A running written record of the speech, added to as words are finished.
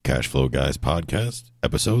Cash Flow Guys Podcast,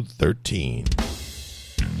 episode 13.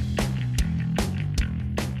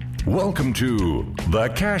 Welcome to the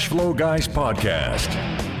Cash Flow Guys Podcast.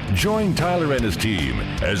 Join Tyler and his team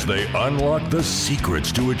as they unlock the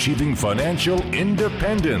secrets to achieving financial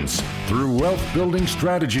independence through wealth-building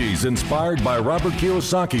strategies inspired by Robert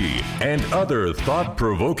Kiyosaki and other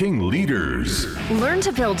thought-provoking leaders. Learn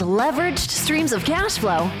to build leveraged streams of cash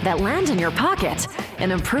flow that land in your pocket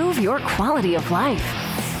and improve your quality of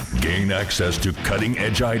life. Gain access to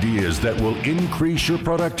cutting-edge ideas that will increase your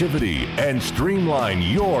productivity and streamline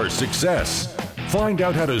your success. Find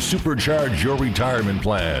out how to supercharge your retirement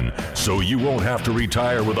plan so you won't have to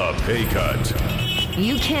retire with a pay cut.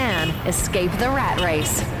 You can escape the rat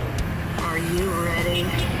race. Are you ready?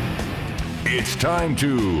 It's time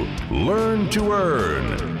to Learn to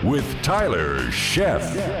Earn with Tyler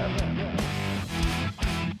Sheff.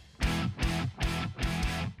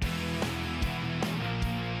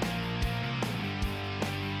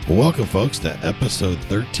 Welcome, folks, to episode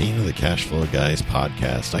 13 of the Cash Flow Guys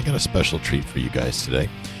Podcast. I got a special treat for you guys today.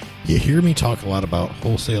 You hear me talk a lot about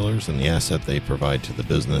wholesalers and the asset they provide to the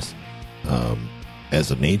business.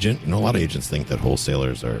 As an agent, a lot of agents think that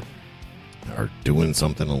wholesalers are doing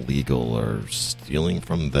something illegal or stealing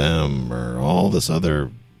from them or all this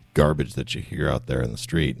other garbage that you hear out there in the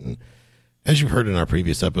street. And as you heard in our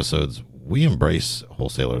previous episodes, we embrace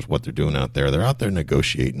wholesalers, what they're doing out there. They're out there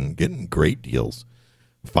negotiating, getting great deals,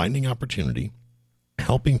 finding opportunity,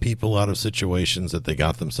 helping people out of situations that they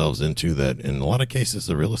got themselves into that in a lot of cases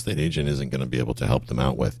the real estate agent isn't going to be able to help them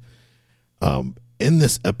out with. In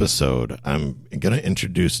this episode, I'm going to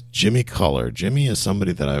introduce Jimmy Culler. Jimmy is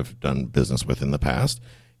somebody that I've done business with in the past.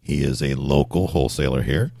 He is a local wholesaler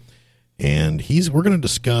here, and we're going to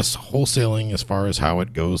discuss wholesaling as far as how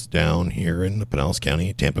it goes down here in the Pinellas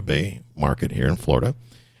County, Tampa Bay market here in Florida.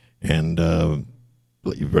 And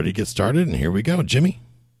you ready to get started? And here we go. Jimmy.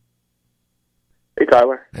 Hey,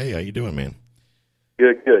 Tyler. Hey, how you doing, man?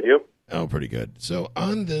 Good. You? Oh, pretty good. So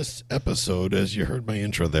on this episode, as you heard my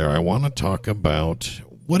intro there, I want to talk about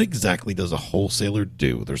what exactly does a wholesaler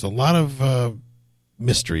do? There's a lot of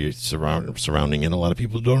mystery surrounding it. A lot of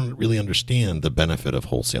people don't really understand the benefit of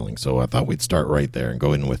wholesaling. So I thought we'd start right there and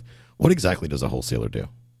go in with what exactly does a wholesaler do?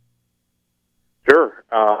 Sure.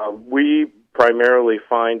 We primarily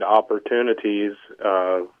find opportunities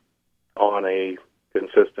on a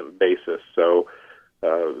consistent basis. So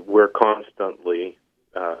we're constantly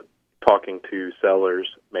talking to sellers,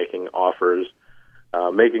 making offers,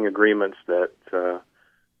 making agreements that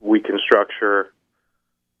we can structure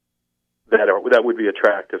that would be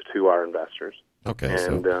attractive to our investors. Okay,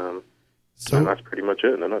 and so that's pretty much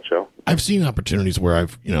it in a nutshell. I've seen opportunities where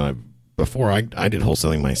before I did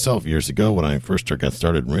wholesaling myself years ago when I first got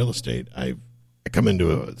started in real estate. I come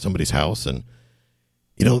into somebody's house and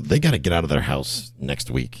they got to get out of their house next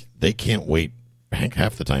week. They can't wait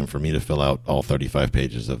half the time for me to fill out all 35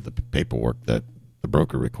 pages of the paperwork that the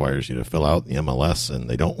broker requires you to fill out, the MLS, and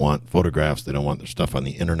they don't want photographs. They don't want their stuff on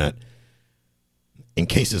the internet. In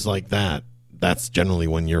cases like that, that's generally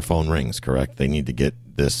when your phone rings, correct? They need to get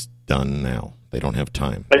this done now. They don't have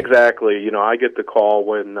time. Exactly. I get the call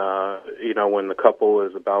when the couple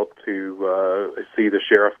is about to see the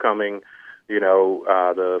sheriff coming.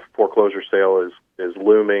 The foreclosure sale is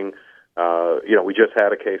looming. We just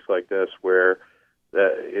had a case like this where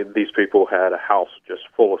these people had a house just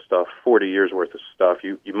full of stuff, 40 years worth of stuff.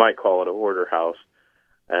 You might call it a hoarder house,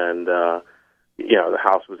 and the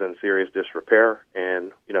house was in serious disrepair.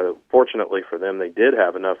 And fortunately for them, they did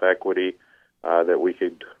have enough equity that we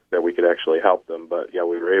could actually help them. But we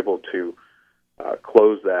were able to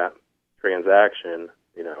close that transaction,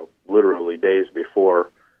 literally days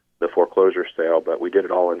before the foreclosure sale. But we did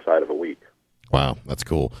it all inside of a week. Wow, that's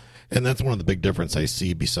cool. And that's one of the big difference I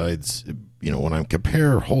see besides, when I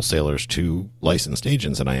compare wholesalers to licensed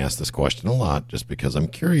agents, and I ask this question a lot just because I'm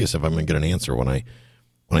curious if I'm going to get an answer when I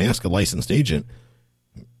ask a licensed agent,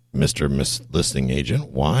 Mr. Miss Listing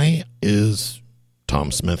Agent, why is Tom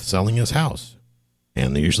Smith selling his house?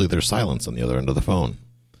 And usually there's silence on the other end of the phone.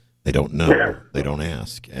 They don't know. They don't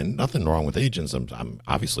ask. And nothing wrong with agents. I'm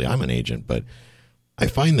obviously I'm an agent, but I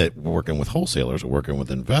find that working with wholesalers or working with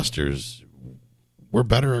investors, we're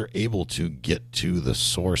better able to get to the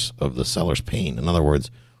source of the seller's pain. In other words,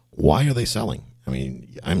 why are they selling? I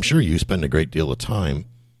mean, I'm sure you spend a great deal of time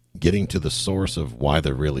getting to the source of why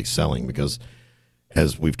they're really selling because,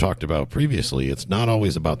 as we've talked about previously, it's not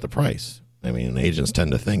always about the price. I mean, agents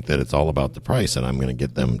tend to think that it's all about the price and I'm going to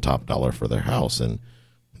get them top dollar for their house. And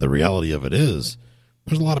the reality of it is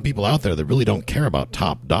there's a lot of people out there that really don't care about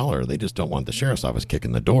top dollar. They just don't want the sheriff's office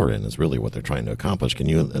kicking the door in is really what they're trying to accomplish. Can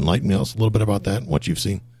you enlighten us a little bit about that and what you've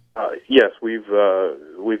seen? Yes, we've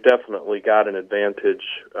definitely got an advantage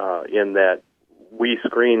in that we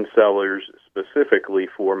screen sellers specifically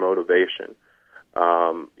for motivation.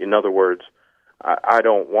 In other words, I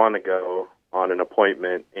don't want to go on an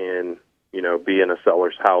appointment and be in a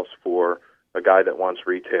seller's house for a guy that wants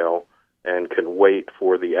retail and can wait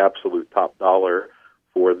for the absolute top dollar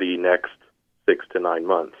for the next 6 to 9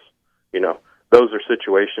 months. Those are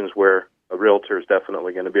situations where a realtor is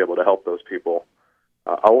definitely going to be able to help those people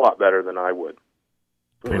a lot better than I would.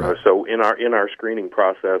 So in our screening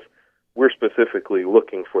process, we're specifically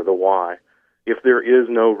looking for the why. If there is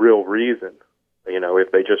no real reason,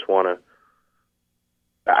 if they just want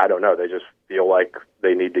to, I don't know, they just feel like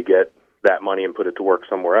they need to get that money and put it to work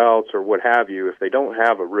somewhere else or what have you, if they don't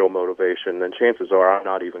have a real motivation, then chances are I'm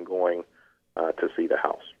not even going to see the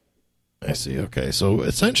house. I see. Okay. So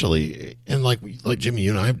essentially, and like Jimmy,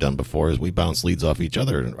 you and I have done before, is we bounce leads off each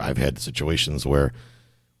other. And I've had situations where,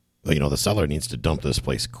 the seller needs to dump this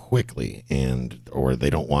place quickly or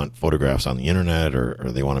they don't want photographs on the internet or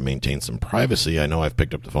they want to maintain some privacy. I know I've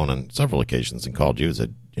picked up the phone on several occasions and called you and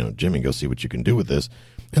said, Jimmy, go see what you can do with this.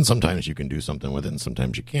 And sometimes you can do something with it and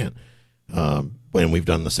sometimes you can't. And we've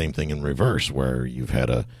done the same thing in reverse where you've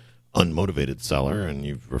had a unmotivated seller and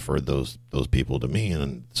you've referred those people to me.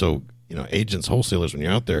 And so, agents, wholesalers, when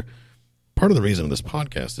you're out there, part of the reason of this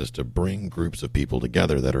podcast is to bring groups of people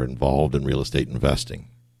together that are involved in real estate investing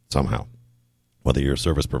somehow, whether you're a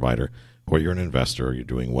service provider or you're an investor or you're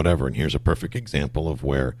doing whatever. And here's a perfect example of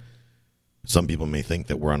where some people may think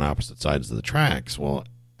that we're on opposite sides of the tracks. Well,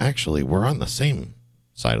 actually, we're on the same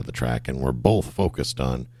side of the track, and we're both focused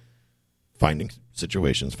on finding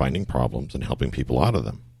situations, finding problems, and helping people out of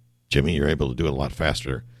them. Jimmy, you're able to do it a lot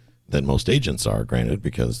faster than most agents are, granted,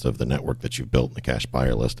 because of the network that you've built in the cash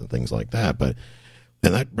buyer list and things like that.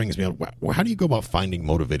 And that brings me on, how do you go about finding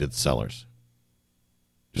motivated sellers?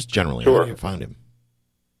 Just generally, Sure. How do you find him?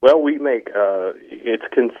 Well, we make it's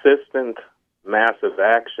consistent, massive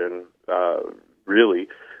action, really.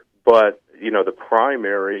 But the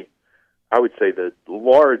primary, I would say, the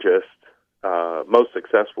largest, most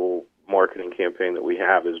successful marketing campaign that we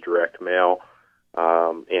have is direct mail,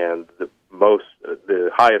 and the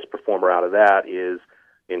highest performer out of that is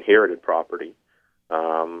inherited property,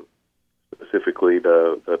 specifically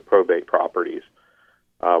the probate properties,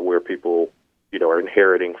 where people are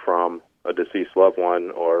inheriting from a deceased loved one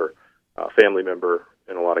or a family member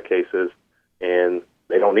in a lot of cases, and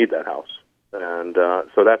they don't need that house. And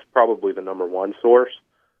so that's probably the number one source.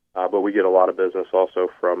 But we get a lot of business also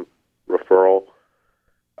from referral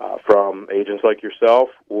from agents like yourself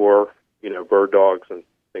or, bird dogs and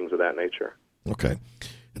things of that nature. Okay.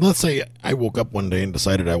 And let's say I woke up one day and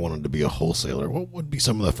decided I wanted to be a wholesaler. What would be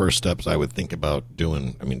some of the first steps I would think about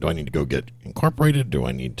doing? I mean, do I need to go get incorporated? What do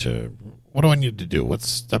I need to do? What's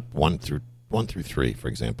step 1 through 3, for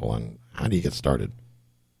example, and how do you get started?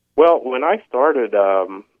 Well, when I started,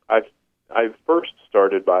 I first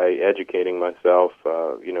started by educating myself,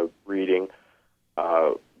 reading,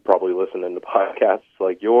 probably listening to podcasts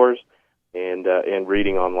like yours, and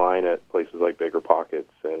reading online at places like BiggerPockets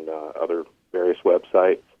and other various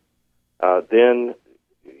websites. Then,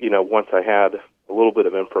 once I had a little bit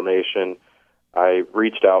of information, I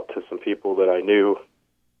reached out to some people that I knew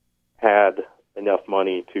had enough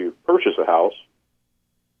money to purchase a house,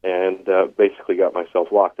 and basically got myself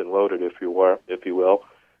locked and loaded, if you will,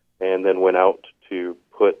 and then went out to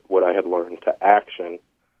put what I had learned to action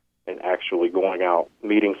and actually going out,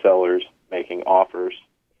 meeting sellers, making offers,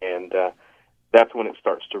 and that's when it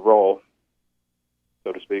starts to roll,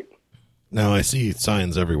 so to speak. Now, I see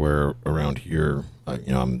signs everywhere around here.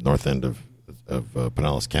 I'm north end of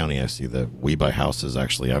Pinellas County. I see the We Buy Houses.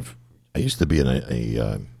 Actually, I used to be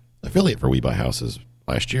an affiliate for We Buy Houses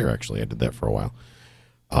last year, actually. I did that for a while.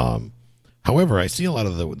 However, I see a lot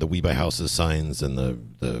of the We Buy Houses signs and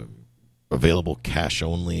the available cash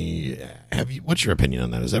only. What's your opinion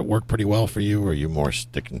on that? Does that work pretty well for you, or are you more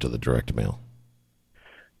sticking to the direct mail?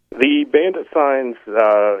 The bandit signs,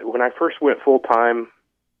 when I first went full-time,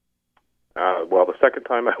 the second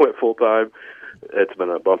time I went full-time, it's been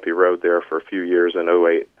a bumpy road there for a few years in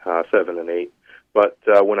 08, 7 and 8. But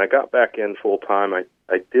when I got back in full-time, I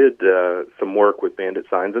did some work with bandit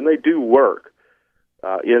signs, and they do work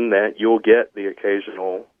in that you'll get the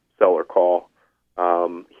occasional seller call.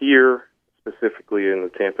 Here, specifically in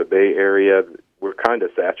the Tampa Bay area, we're kind of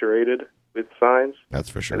saturated with signs. That's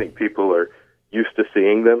for sure. I think people are used to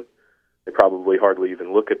seeing them. They probably hardly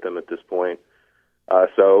even look at them at this point.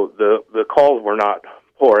 So the calls were not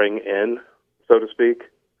pouring in, so to speak.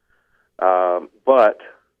 But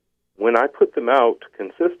when I put them out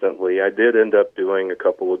consistently, I did end up doing a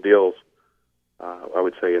couple of deals I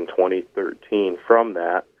would say in 2013 from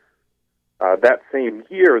that. That same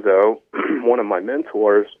year, though, one of my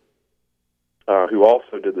mentors, who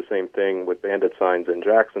also did the same thing with bandit signs in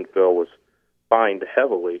Jacksonville, was fined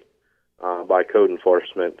heavily by code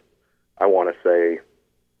enforcement. I want to say,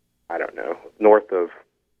 I don't know, north of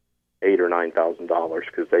 $8,000 or $9,000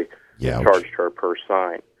 because they charged her per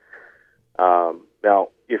sign. Now,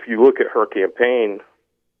 if you look at her campaign,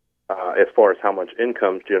 as far as how much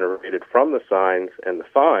income generated from the signs and the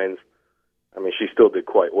fines, I mean, she still did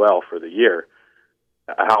quite well for the year.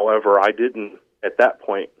 However, I didn't, at that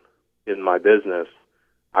point in my business,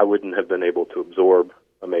 I wouldn't have been able to absorb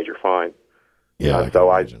a major fine. So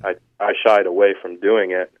I shied away from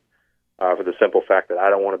doing it for the simple fact that I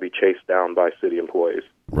don't want to be chased down by city employees.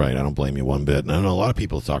 Right. I don't blame you one bit. And I know a lot of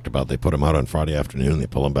people talked about they put them out on Friday afternoon, they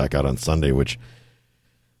pull them back out on Sunday, which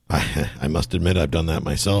I must admit I've done that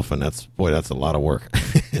myself, and that's a lot of work.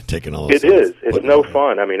 Taking all those. It is. It's no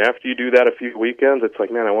fun. I mean, after you do that a few weekends, it's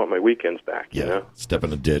like, man, I want my weekends back. Yeah. You know? Step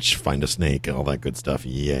in a ditch, find a snake, all that good stuff.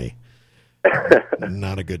 Yay.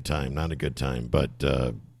 Not a good time. Not a good time. But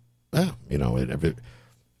you know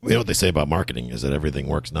what they say about marketing is that everything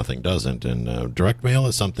works, nothing doesn't. And direct mail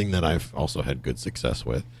is something that I've also had good success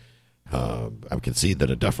with. I can see that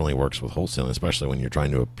it definitely works with wholesaling, especially when you're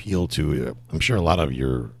trying to appeal to. I'm sure a lot of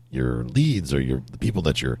your leads or the people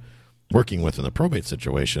that you're working with in the probate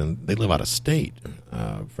situation, they live out of state.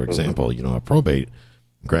 For example, you know, a probate,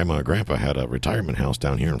 grandma or grandpa had a retirement house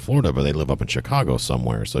down here in Florida, but they live up in Chicago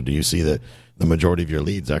somewhere. So do you see that the majority of your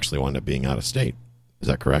leads actually wind up being out of state? Is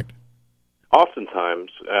that correct?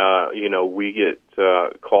 Oftentimes, you know, we get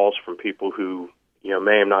calls from people who, you know,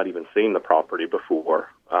 may have not even seen the property before,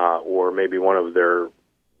 or maybe one of their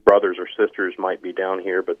brothers or sisters might be down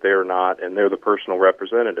here, but they're not, and they're the personal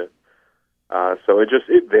representative. So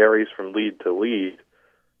it varies from lead to lead,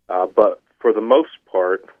 but for the most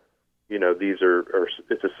part, you know,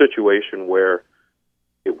 it's a situation where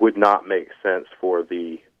it would not make sense for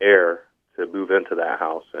the heir to move into that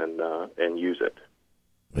house and use it.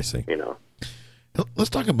 I see. You know, let's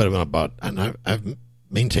talk a bit about, and I've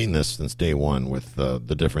maintained this since day one with the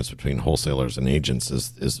difference between wholesalers and agents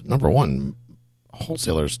is number one,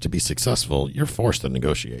 wholesalers, to be successful, you're forced to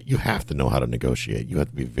negotiate. You have to know how to negotiate. You have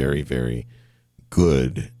to be very, very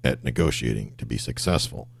good at negotiating to be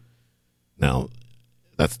successful. Now,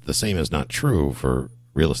 that's the same as not true for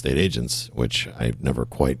real estate agents, which I've never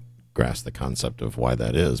quite grasped the concept of why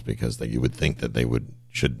that is, because that you would think that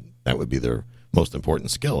that would be their most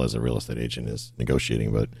important skill as a real estate agent is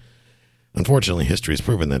negotiating, but unfortunately history has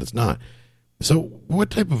proven that it's not. So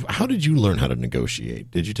how did you learn how to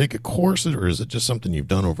negotiate? Did you take a course, or is it just something you've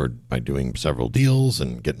done over by doing several deals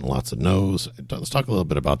and getting lots of no's? Let's talk a little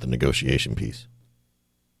bit about the negotiation piece.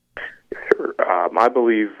 Sure. I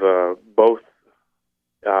believe both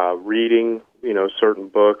reading, you know, certain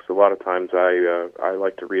books. A lot of times I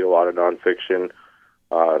like to read a lot of nonfiction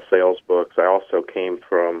sales books. I also came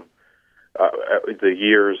from the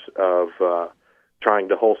years of trying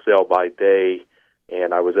to wholesale by day,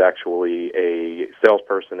 and I was actually a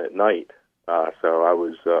salesperson at night. So I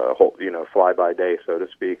was, fly by day, so to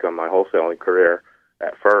speak, on my wholesaling career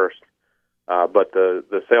at first. But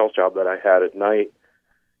the sales job that I had at night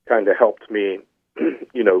kind of helped me,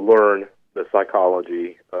 you know, learn the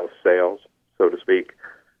psychology of sales, so to speak.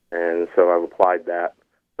 And so I've applied that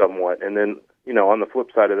somewhat. And then, you know, on the flip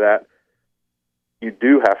side of that, you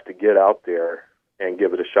do have to get out there and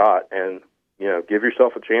give it a shot and, you know, give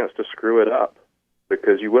yourself a chance to screw it up,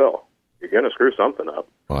 because you will. You're going to screw something up.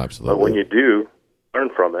 Oh, absolutely. But when you do, learn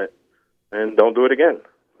from it and don't do it again.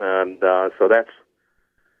 And so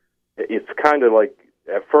it's kind of like,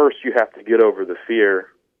 at first you have to get over the fear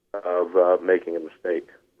of making a mistake,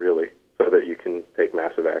 really, so that you can take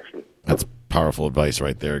massive action. That's powerful advice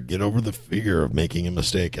right there. Get over the fear of making a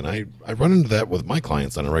mistake. And I run into that with my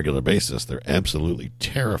clients on a regular basis. They're absolutely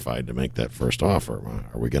terrified to make that first offer.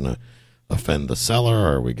 Are we going to offend the seller?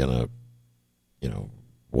 Are we going to, you know,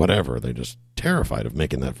 whatever? They're just terrified of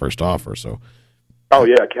making that first offer. So, oh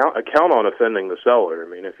yeah, count on offending the seller. I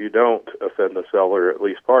mean, if you don't offend the seller at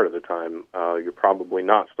least part of the time, you're probably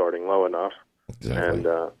not starting low enough. Exactly.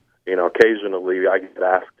 And you know, occasionally I get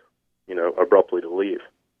asked, you know, abruptly to leave,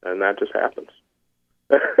 and that just happens.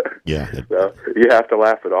 Yeah. So you have to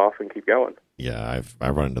laugh it off and keep going. Yeah,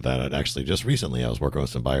 I've run into that. Actually, just recently I was working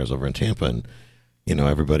with some buyers over in Tampa, and you know,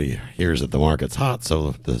 everybody hears that the market's hot,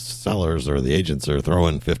 so the sellers or the agents are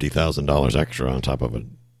throwing $50,000 extra on top of a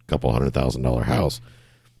couple $100,000 house.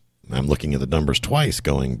 I'm looking at the numbers twice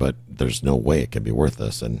going, but there's no way it can be worth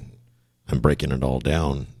this. And I'm breaking it all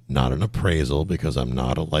down, not an appraisal, because I'm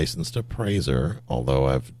not a licensed appraiser, although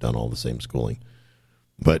I've done all the same schooling.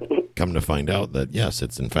 But come to find out that, yes,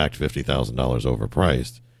 it's in fact $50,000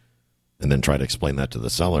 overpriced, and then try to explain that to the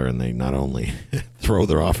seller, and they not only throw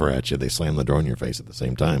their offer at you, they slam the door in your face at the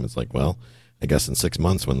same time. It's like, well, I guess in 6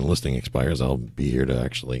 months when the listing expires, I'll be here to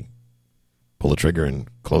actually pull the trigger and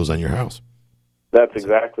close on your house. That's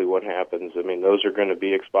exactly what happens. I mean, those are going to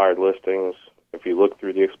be expired listings. If you look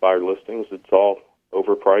through the expired listings, it's all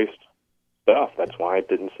overpriced stuff. That's why it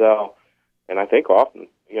didn't sell. And I think often,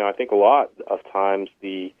 I think a lot of times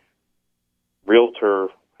the realtor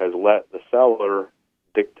has let the seller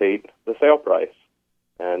dictate the sale price.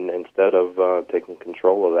 And instead of taking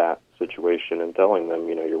control of that situation and telling them,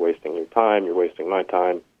 you're wasting your time, you're wasting my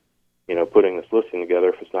time, putting this listing together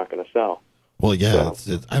if it's not going to sell. Well, yeah,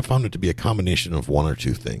 I found it to be a combination of one or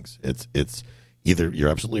two things. It's either, you're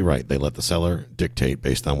absolutely right, they let the seller dictate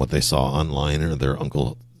based on what they saw online, or their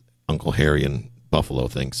Uncle Harry in Buffalo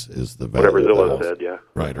thinks is the value. Whatever Zillow said, yeah.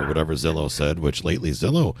 Right, or whatever Zillow said, which lately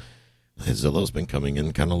Zillow's been coming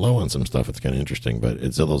in kind of low on some stuff. It's kind of interesting, but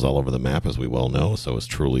Zillow's all over the map, as we well know, so is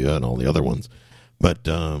Trulia and all the other ones. But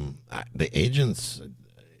the agents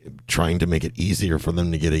trying to make it easier for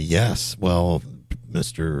them to get a yes. Well,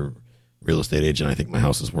 Mr. Real estate agent, I think my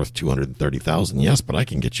house is worth $230,000. Yes, but I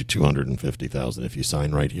can get you $250,000 if you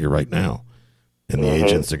sign right here, right now. And the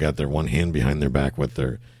agents have got their one hand behind their back with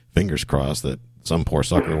their fingers crossed that some poor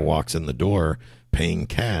sucker walks in the door paying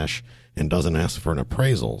cash and doesn't ask for an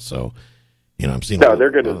appraisal. So, I'm seeing. No,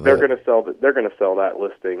 they're going to sell that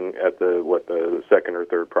listing at the second or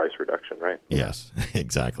third price reduction, right? Yes,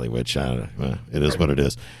 exactly. Which it is what it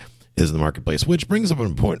is the marketplace. Which brings up an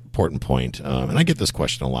important point, and I get this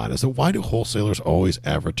question a lot: is that why do wholesalers always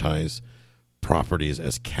advertise properties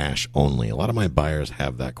as cash only? A lot of my buyers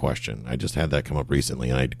have that question. I just had that come up recently,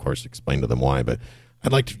 and I of course explained to them why. But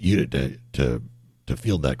I'd like you to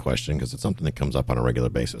field that question, because it's something that comes up on a regular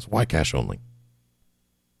basis. Why cash only?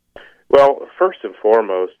 Well, first and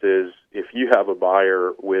foremost is if you have a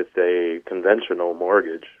buyer with a conventional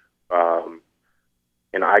mortgage,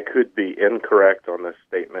 and I could be incorrect on this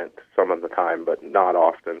statement some of the time, but not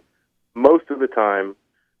often. Most of the time,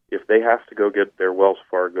 if they have to go get their Wells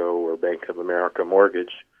Fargo or Bank of America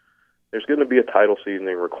mortgage, there's going to be a title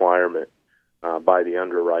seasoning requirement by the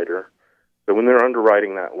underwriter. So when they're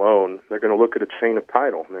underwriting that loan, they're going to look at a chain of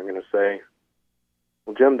title, and they're going to say,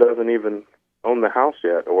 well, Jim doesn't even own the house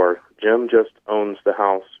yet, or Jim just owns the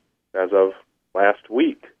house as of last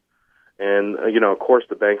week. And, of course,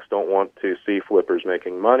 the banks don't want to see flippers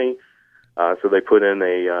making money, so they put in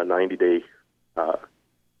a 90-day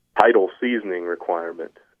title seasoning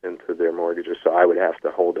requirement into their mortgages. So I would have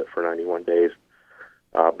to hold it for 91 days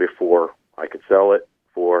before I could sell it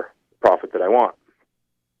for the profit that I want.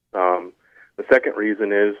 The second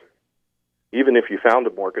reason is, even if you found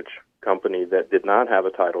a mortgage company that did not have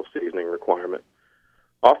a title seasoning requirement,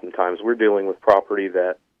 oftentimes we're dealing with property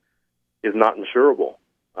that is not insurable.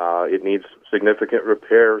 It needs significant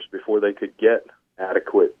repairs before they could get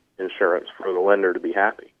adequate insurance for the lender to be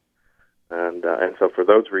happy. And so for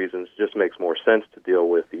those reasons, it just makes more sense to deal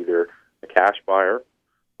with either a cash buyer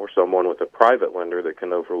or someone with a private lender that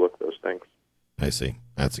can overlook those things. I see.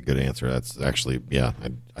 That's a good answer. That's actually, yeah,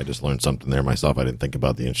 I just learned something there myself. I didn't think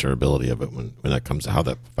about the insurability of it when that comes to how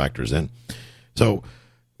that factors in. So,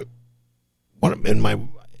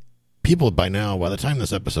 people by now, by the time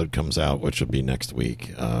this episode comes out, which will be next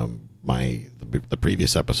week, the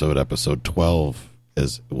previous episode 12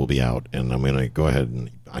 will be out, and I'm going to go ahead and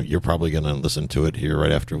you're probably going to listen to it here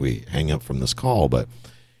right after we hang up from this call. But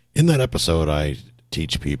in that episode, I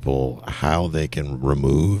teach people how they can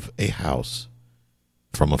remove a house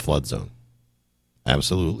from a flood zone.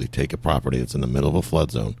 Absolutely, take a property that's in the middle of a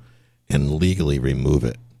flood zone and legally remove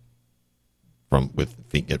it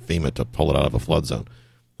get FEMA to pull it out of a flood zone.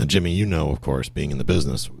 And Jimmy, of course, being in the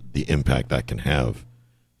business, the impact that can have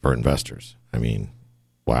for investors. I mean,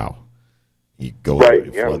 wow. You go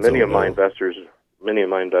right. Yeah, many of my investors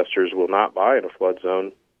will not buy in a flood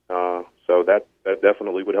zone. So that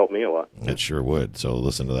definitely would help me a lot. It sure would. So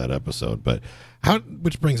listen to that episode. But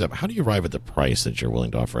which brings up, how do you arrive at the price that you're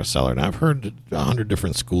willing to offer a seller? Now, I've heard 100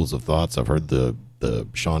 different schools of thoughts. I've heard the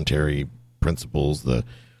Sean Terry principles, the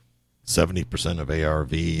 70% of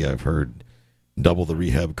ARV. I've heard double the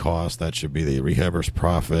rehab cost. That should be the rehabber's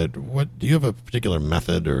profit. Do you have a particular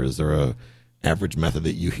method, or is there a average method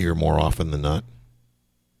that you hear more often than not?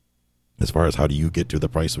 As far as how do you get to the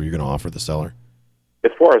price where you're going to offer the seller?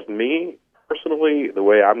 As far as me personally, the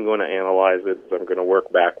way I'm going to analyze it is I'm going to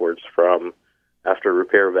work backwards from after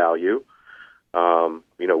repair value.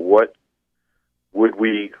 What would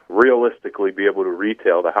we realistically be able to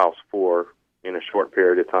retail the house for in a short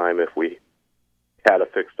period of time if we had a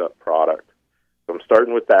fixed-up product? So I'm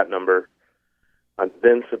starting with that number. I'm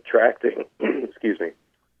then subtracting, excuse me,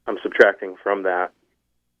 I'm subtracting from that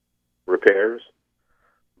repairs,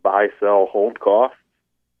 buy, sell, hold costs,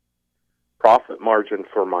 profit margin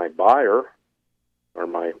for my buyer or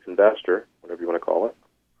my investor, whatever you want to call it,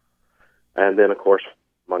 and then, of course,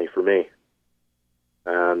 money for me.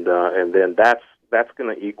 And then that's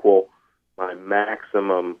going to equal my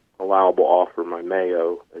maximum allowable offer, my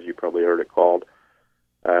MAO, as you probably heard it called.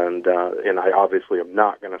 And I obviously am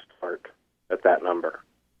not going to start at that number.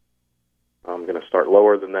 I'm going to start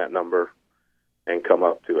lower than that number and come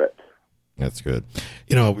up to it. That's good.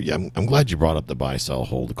 I'm glad you brought up the buy, sell,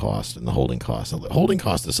 hold cost and the holding cost. The holding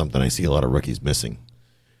cost is something I see a lot of rookies missing.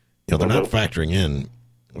 They're not factoring in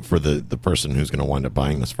for the person who's going to wind up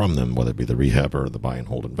buying this from them, whether it be the rehab or the buy and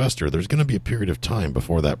hold investor. There's going to be a period of time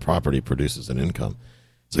before that property produces an income.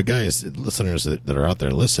 So guys, listeners that are out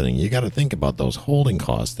there listening, you got to think about those holding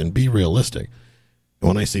costs and be realistic.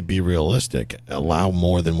 When I say be realistic, allow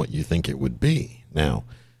more than what you think it would be. Now,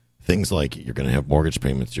 things like you're going to have mortgage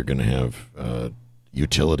payments, you're going to have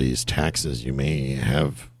utilities, taxes, you may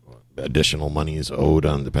have additional monies owed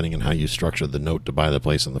on, depending on how you structure the note to buy the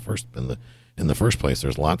place in the first place.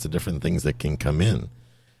 There's lots of different things that can come in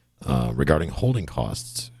regarding holding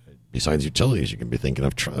costs. Besides utilities, you can be thinking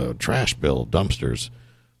of trash bill, dumpsters.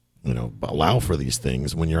 Allow for these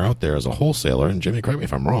things when you're out there as a wholesaler. And Jimmy, correct me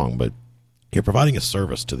if I'm wrong, but you're providing a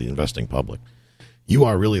service to the investing public. You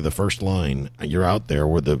are really the first line. You're out there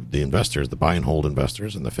where the investors, the buy and hold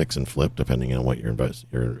investors, and the fix and flip, depending on what your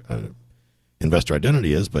investor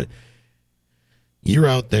identity is. But you're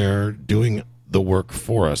out there doing the work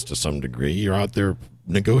for us to some degree. You're out there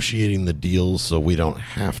negotiating the deals so we don't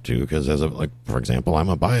have to. Because for example, I'm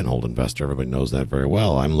a buy and hold investor. Everybody knows that very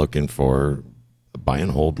well. I'm looking for a buy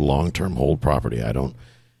and hold, long-term hold property. I'm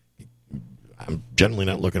generally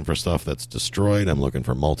not looking for stuff that's destroyed. I'm looking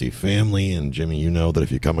for multifamily. And Jimmy, you know that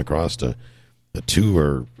if you come across a 2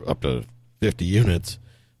 or up to 50 units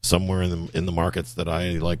somewhere in the markets that I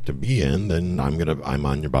like to be in, then I'm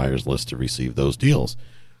on your buyer's list to receive those deals.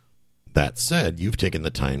 That said, you've taken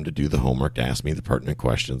the time to do the homework to ask me the pertinent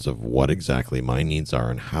questions of what exactly my needs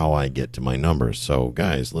are and how I get to my numbers. So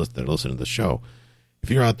guys, listen to the show. If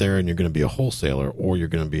you're out there and you're going to be a wholesaler or you're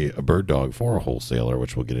going to be a bird dog for a wholesaler,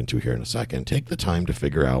 which we'll get into here in a second, take the time to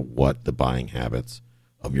figure out what the buying habits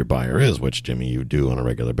of your buyer is, which, Jimmy, you do on a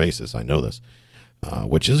regular basis. I know this,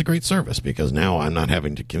 which is a great service because now I'm not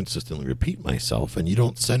having to consistently repeat myself, and you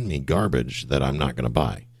don't send me garbage that I'm not going to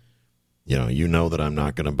buy. You know that I'm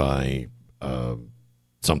not going to buy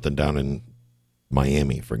something down in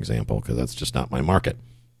Miami, for example, because that's just not my market.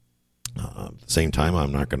 At the same time,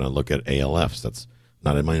 I'm not going to look at ALFs. That's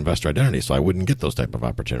not in my investor identity, so I wouldn't get those type of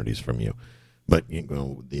opportunities from you. But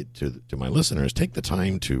to my listeners, take the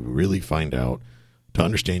time to really find out, to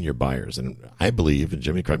understand your buyers. And I believe, and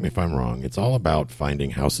Jimmy, correct me if I'm wrong, it's all about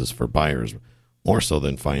finding houses for buyers more so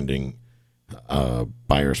than finding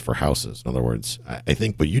buyers for houses. In other words, I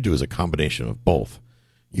think what you do is a combination of both.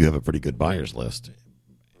 You have a pretty good buyers list,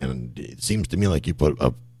 and it seems to me like you put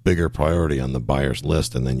a bigger priority on the buyers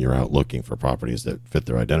list, and then you're out looking for properties that fit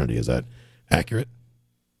their identity. Is that accurate?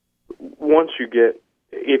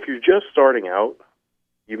 If you're just starting out,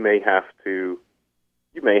 you may have to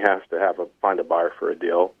find a buyer for a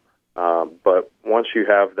deal. But once you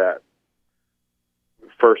have that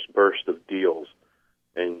first burst of deals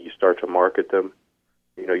and you start to market them,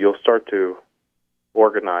 you'll start to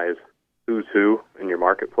organize who's who in your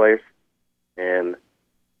marketplace, and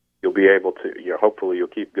you'll be able to, hopefully you'll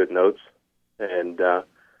keep good notes, and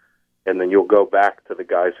then you'll go back to the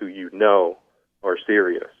guys who are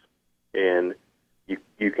serious, and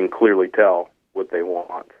you can clearly tell what they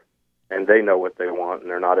want, and they know what they want,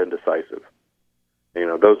 and they're not indecisive.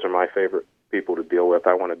 Those are my favorite people to deal with.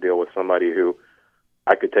 I want to deal with somebody who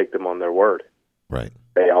I could take them on their word. Right.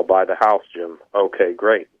 Hey, I'll buy the house, Jim. Okay,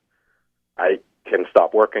 great. I can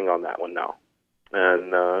stop working on that one now.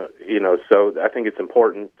 And, so I think it's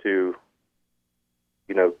important to,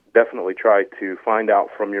 definitely try to find out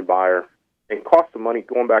from your buyer. And cost of money,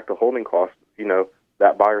 going back to holding costs,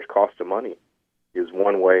 that buyer's cost of money is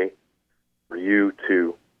one way for you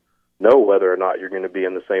to know whether or not you're going to be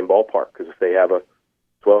in the same ballpark. Because if they have a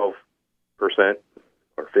 12%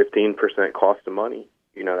 or 15% cost of money,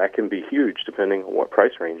 that can be huge depending on what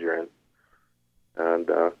price range you're in. And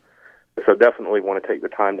so definitely want to take the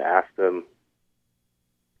time to ask them,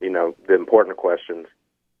 the important questions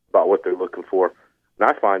about what they're looking for. And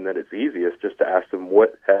I find that it's easiest just to ask them,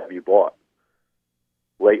 what have you bought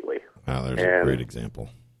lately? Wow, there's a great example.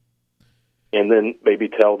 And then maybe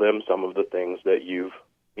tell them some of the things that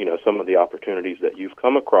some of the opportunities that you've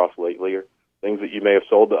come across lately, things that you may have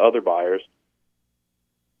sold to other buyers,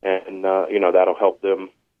 and that'll help them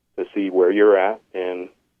to see where you're at and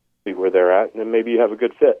see where they're at, and then maybe you have a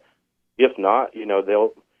good fit. If not,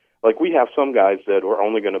 they'll, like, we have some guys that are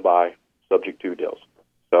only going to buy subject to deals,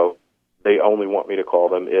 so they only want me to call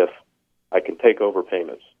them if I can take over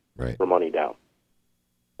payments for money down.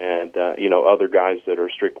 And other guys that are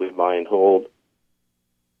strictly buy and hold,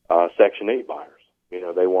 Section 8 buyers.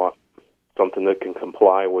 They want something that can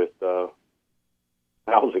comply with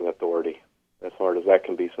housing authority, as hard as that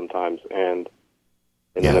can be sometimes. And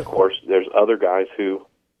then, of course, there's other guys who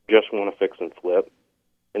just want to fix and flip,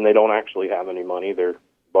 and they don't actually have any money. They're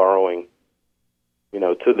borrowing,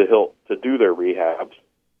 to the hilt to do their rehabs,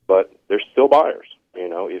 but they're still buyers,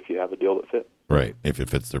 if you have a deal that fits. Right, if it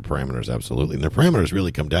fits their parameters, absolutely. And their parameters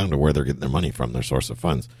really come down to where they're getting their money from, their source of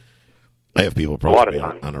funds. I have people approach me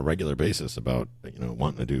on a regular basis about,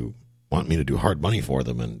 wanting me to do hard money for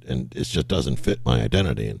them, and it just doesn't fit my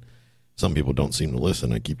identity. And some people don't seem to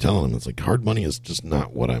listen. I keep telling them, it's like, hard money is just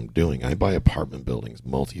not what I'm doing. I buy apartment buildings,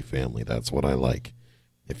 multifamily. That's what I like.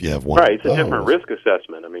 If you have one, right, it's a different risk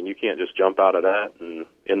assessment. I mean, you can't just jump out of that and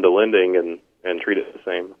into lending and treat it the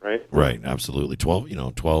same, right? Right, absolutely. 12,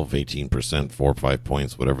 18%, 4 or 5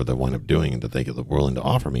 points, whatever they wind up doing that they're willing to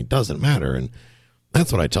offer me, doesn't matter. And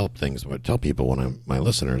that's what I tell people when my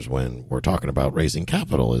listeners, when we're talking about raising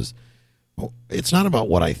capital, is, well, it's not about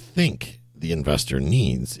what I think the investor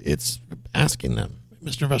needs. It's asking them,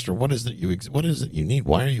 Mr. Investor, what is it you need?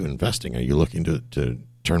 Why are you investing? Are you looking to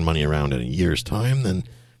turn money around in a year's time? Then,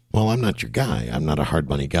 well, I'm not your guy. I'm not a hard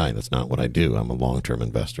money guy. That's not what I do. I'm a long-term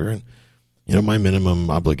investor. And, my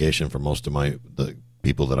minimum obligation for most of the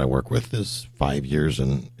people that I work with is 5 years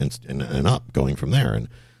and up, going from there. And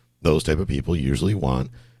those type of people usually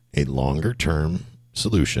want a longer-term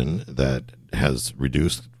solution that has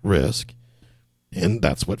reduced risk, and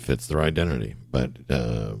that's what fits their identity. But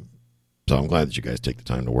so I'm glad that you guys take the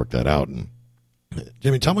time to work that out. And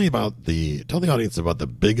Jimmy, tell the audience about the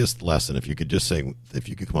biggest lesson. If you could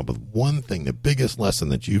come up with one thing, the biggest lesson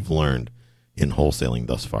that you've learned in wholesaling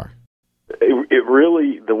thus far. It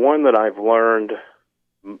really, the one that I've learned,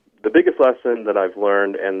 the biggest lesson that I've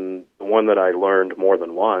learned, and the one that I learned more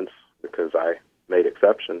than once because I made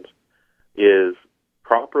exceptions, is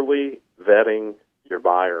properly vetting your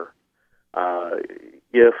buyer.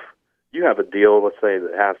 If you have a deal, let's say,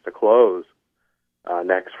 that has to close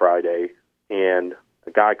next Friday, and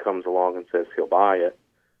a guy comes along and says he'll buy it,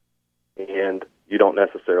 and you don't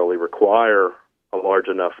necessarily require a large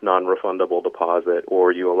enough non-refundable deposit,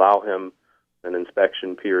 or you allow him an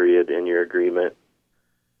inspection period in your agreement,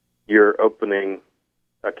 you're opening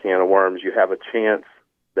a can of worms. You have a chance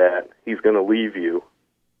that he's going to leave you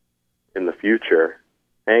in the future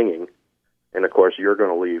hanging, and of course you're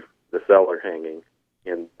going to leave the seller hanging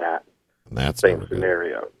in that same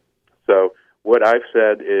scenario. So what I've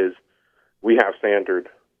said is, we have a standard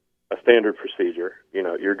procedure.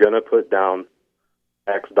 You're going to put down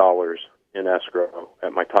X dollars in escrow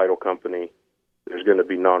at my title company. There's going to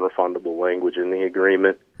be non-refundable language in the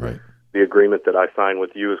agreement. Right. The agreement that I sign with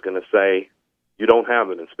you is going to say, you don't have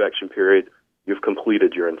an inspection period. You've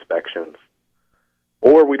completed your inspections.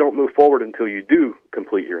 Or we don't move forward until you do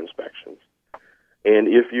complete your inspections. And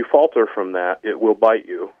if you falter from that, it will bite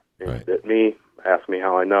you. Right. Ask me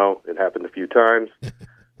how I know. It happened a few times.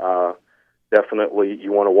 Definitely,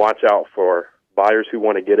 you want to watch out for buyers who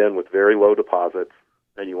want to get in with very low deposits,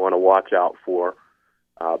 and you want to watch out for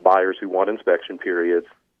buyers who want inspection periods,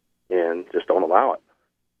 and just don't allow it.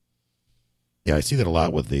 Yeah, I see that a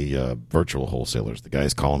lot with the virtual wholesalers. The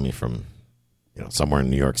guys calling me from, somewhere in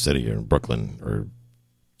New York City or in Brooklyn, or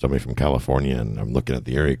somebody from California, and I'm looking at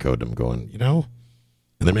the area code, and I'm going, and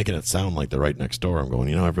they're making it sound like they're right next door. I'm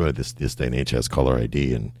going, everybody this day and age has caller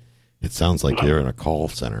ID, and it sounds like you're in a call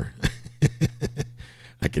center.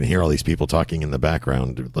 I can hear all these people talking in the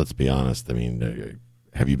background. Let's be honest. I mean,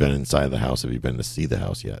 have you been inside the house? Have you been to see the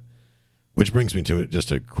house yet? Which brings me to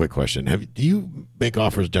just a quick question. Do you make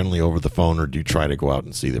offers generally over the phone, or do you try to go out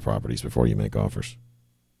and see the properties before you make offers?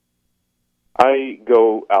 I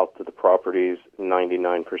go out to the properties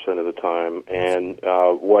 99% of the time, and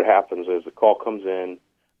what happens is the call comes in,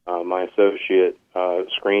 my associate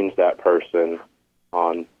screens that person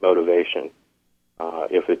on motivation.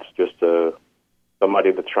 If it's just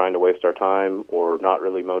somebody that's trying to waste our time or not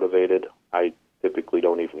really motivated, I typically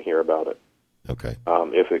don't even hear about it. Okay.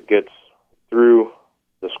 If it gets through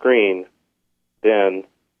the screen, then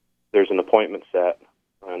there's an appointment set,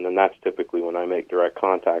 and then that's typically when I make direct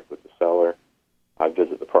contact with the seller. I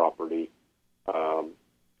visit the property.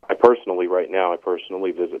 I personally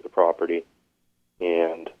visit the property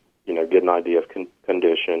and, get an idea of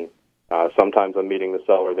condition. Sometimes I'm meeting the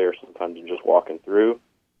seller there. Sometimes I'm just walking through.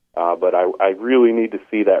 But I really need to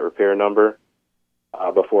see that repair number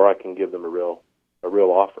before I can give them a real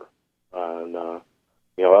offer. And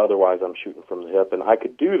otherwise I'm shooting from the hip. And I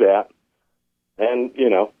could do that. And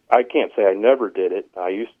I can't say I never did it. I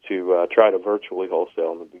used to try to virtually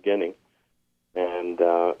wholesale in the beginning, and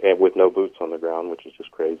with no boots on the ground, which is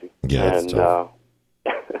just crazy. Yeah, and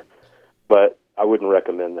but I wouldn't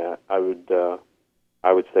recommend that. I would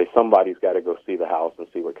say somebody's got to go see the house and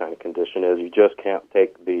see what kind of condition it is. You just can't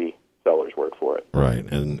take the seller's word for it.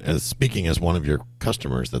 Right. And speaking as one of your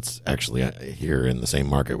customers that's actually here in the same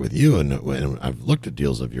market with you, and I've looked at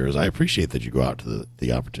deals of yours, I appreciate that you go out to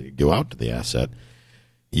the opportunity, go out to the asset.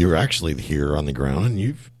 You're actually here on the ground, and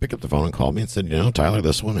you've picked up the phone and called me and said, Tyler,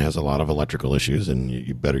 this one has a lot of electrical issues, and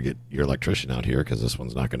you better get your electrician out here because this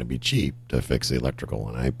one's not going to be cheap to fix the electrical.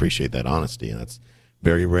 And I appreciate that honesty, and that's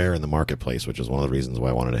very rare in the marketplace, which is one of the reasons why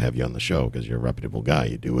I wanted to have you on the show, because you're a reputable guy.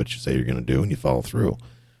 You do what you say you're going to do, and you follow through.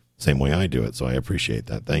 Same way I do it, so I appreciate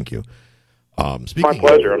that. Thank you. My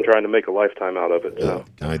pleasure. I'm trying to make a lifetime out of it. So.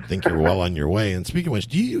 I think you're well on your way. And speaking of which,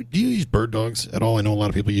 do you use bird dogs at all? I know a lot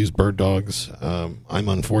of people use bird dogs. I'm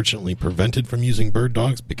unfortunately prevented from using bird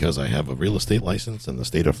dogs because I have a real estate license, and the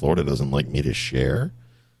state of Florida doesn't like me to share.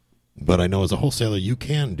 But I know as a wholesaler, you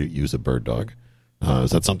can use a bird dog.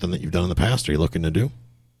 Is that something that you've done in the past? Or are you looking to do?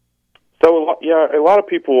 So, a lot of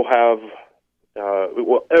people have,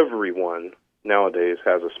 everyone nowadays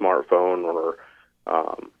has a smartphone or,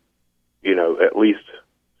 at least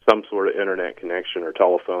some sort of internet connection or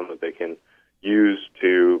telephone that they can use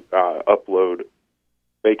to upload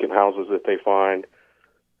vacant houses that they find,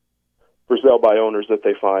 for sale by owners that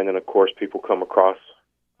they find, and of course people come across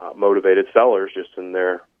motivated sellers just in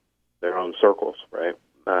their own circles, right?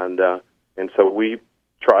 And so we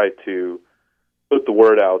try to put the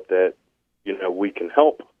word out that we can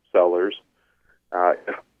help sellers.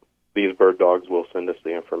 These bird dogs will send us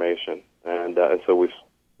the information, and so we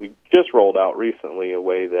just rolled out recently a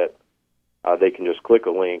way that they can just click a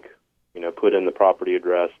link, put in the property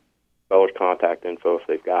address, seller's contact info if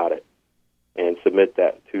they've got it, and submit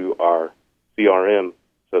that to our CRM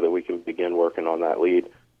so that we can begin working on that lead.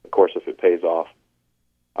 Of course, if it pays off,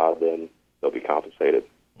 then they'll be compensated.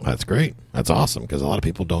 That's great. That's awesome, because a lot of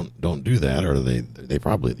people don't do that, or they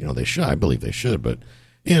probably they should. I believe they should, but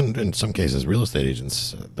in some cases, real estate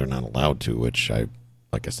agents, they're not allowed to, which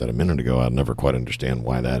like I said a minute ago, I'll never quite understand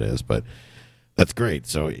why that is, but that's great.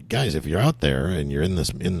 So, guys, if you're out there and you're in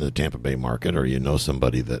the Tampa Bay market, or you know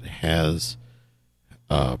somebody that has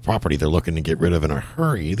property they're looking to get rid of in a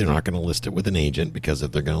hurry, they're not going to list it with an agent, because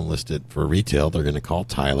if they're going to list it for retail, they're going to call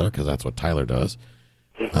Tyler, because that's what Tyler does.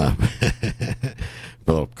 A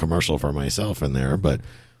little commercial for myself in there, but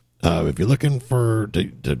if you're looking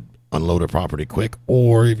to unload a property quick,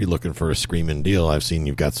 or if you're looking for a screaming deal, I've seen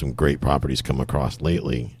you've got some great properties come across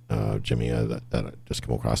lately, Jimmy, that just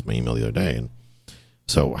came across my email the other day. And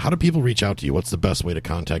so how do people reach out to you? What's the best way to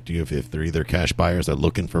contact you if they're either cash buyers that are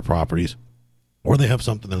looking for properties, or they have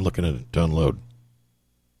something they're looking to unload?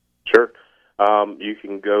 Sure. You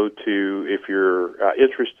can go to, if you're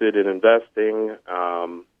interested in investing,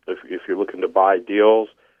 if you're looking to buy deals,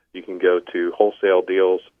 you can go to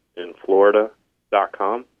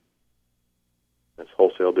wholesaledealsinflorida.com. That's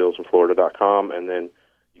wholesaledealsinflorida.com. And then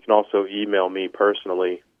you can also email me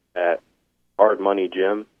personally at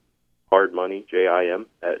hardmoneyjim, Jim,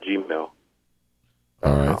 at gmail.com.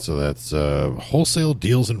 All right, so that's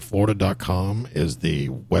wholesaledealsinflorida.com is the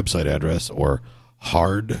website address, or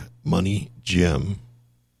hardmoneyjim.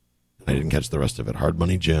 I didn't catch the rest of it.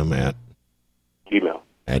 Hardmoneyjim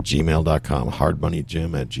at gmail.com.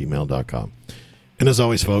 Hardmoneyjim at gmail.com. And as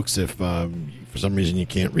always, folks, if for some reason you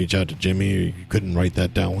can't reach out to Jimmy, or you couldn't write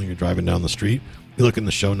that down when you're driving down the street, you look in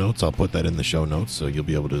the show notes. I'll put that in the show notes, so you'll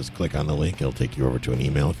be able to just click on the link. It'll take you over to an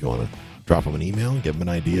email if you want to drop him an email and give him an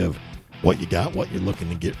idea of what you got, what you're looking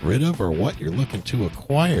to get rid of, or what you're looking to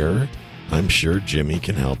acquire. I'm sure Jimmy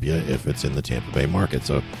can help you if it's in the Tampa Bay market.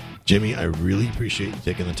 So, Jimmy, I really appreciate you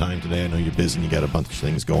taking the time today. I know you're busy and you got a bunch of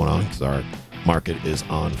things going on, because our market is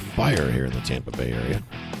on fire here in the Tampa Bay area.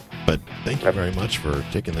 But thank you very much for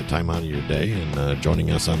taking the time out of your day and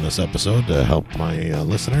joining us on this episode to help my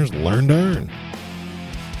listeners learn to earn.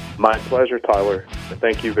 My pleasure, Tyler.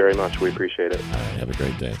 Thank you very much. We appreciate it. All right, have a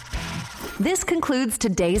great day. This concludes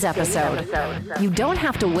today's episode. You don't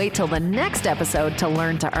have to wait till the next episode to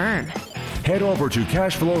learn to earn. Head over to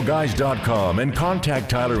cashflowguys.com and contact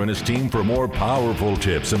Tyler and his team for more powerful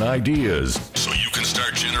tips and ideas, so you can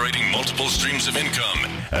start generating multiple streams of income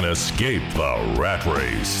and escape the rat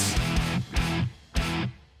race.